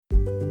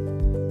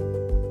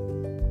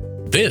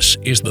This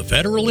is the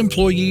Federal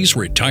Employees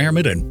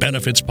Retirement and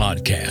Benefits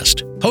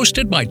Podcast,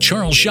 hosted by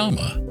Charles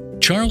Jama.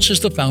 Charles is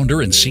the founder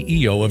and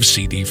CEO of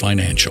CD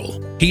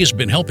Financial. He has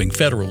been helping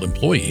federal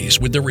employees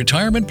with their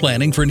retirement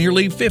planning for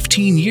nearly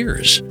 15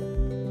 years.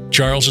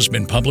 Charles has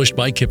been published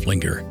by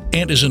Kiplinger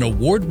and is an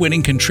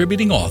award-winning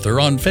contributing author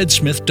on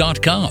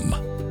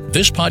fedsmith.com.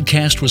 This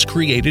podcast was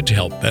created to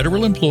help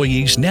federal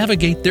employees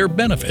navigate their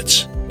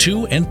benefits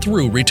to and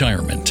through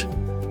retirement.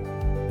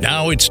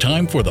 Now it's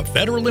time for the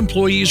Federal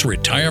Employees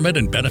Retirement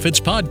and Benefits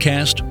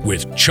Podcast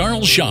with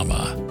Charles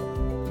Jama.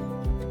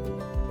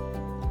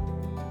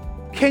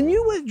 Can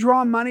you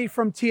withdraw money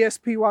from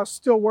TSP while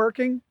still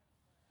working?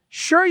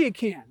 Sure you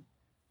can.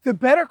 The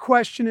better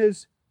question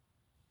is,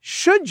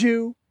 should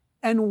you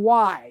and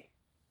why?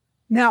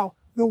 Now,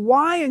 the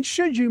why and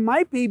should you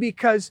might be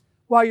because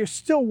while you're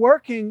still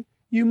working,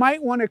 you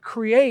might want to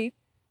create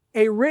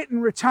a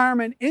written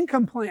retirement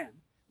income plan.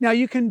 Now,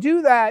 you can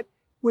do that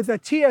with a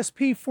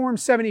TSP Form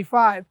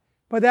 75,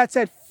 but that's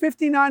at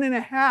 59 and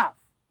a half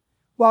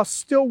while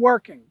still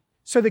working.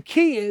 So the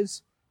key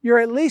is you're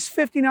at least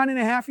 59 and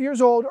a half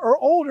years old or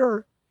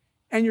older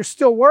and you're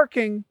still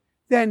working,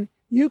 then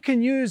you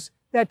can use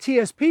that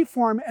TSP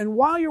form. And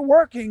while you're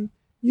working,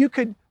 you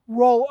could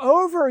roll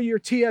over your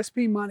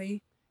TSP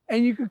money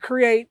and you could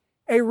create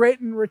a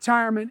written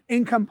retirement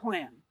income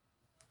plan.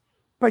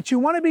 But you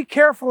want to be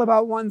careful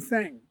about one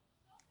thing.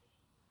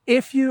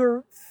 If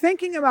you're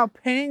thinking about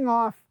paying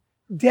off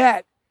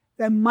debt,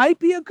 that might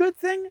be a good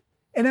thing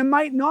and it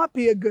might not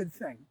be a good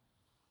thing.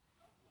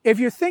 If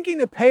you're thinking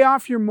to pay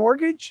off your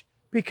mortgage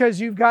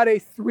because you've got a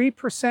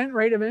 3%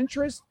 rate of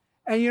interest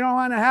and you don't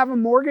want to have a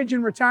mortgage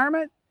in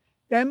retirement,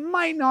 that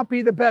might not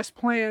be the best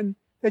plan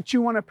that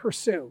you want to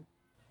pursue.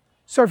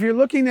 So if you're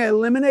looking to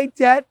eliminate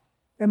debt,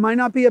 it might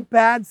not be a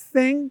bad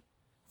thing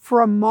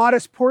for a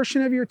modest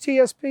portion of your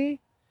TSP.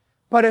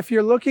 But if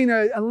you're looking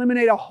to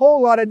eliminate a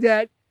whole lot of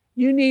debt,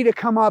 you need to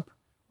come up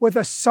with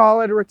a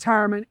solid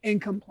retirement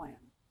income plan.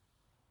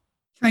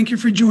 Thank you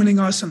for joining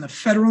us on the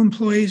Federal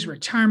Employees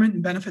Retirement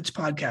and Benefits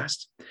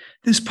Podcast.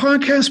 This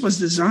podcast was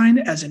designed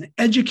as an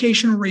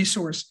educational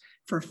resource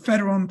for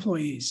federal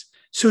employees.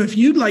 So if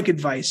you'd like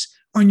advice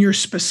on your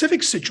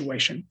specific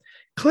situation,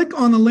 click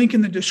on the link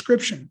in the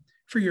description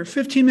for your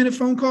 15-minute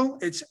phone call.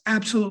 It's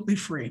absolutely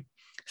free.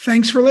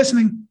 Thanks for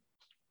listening.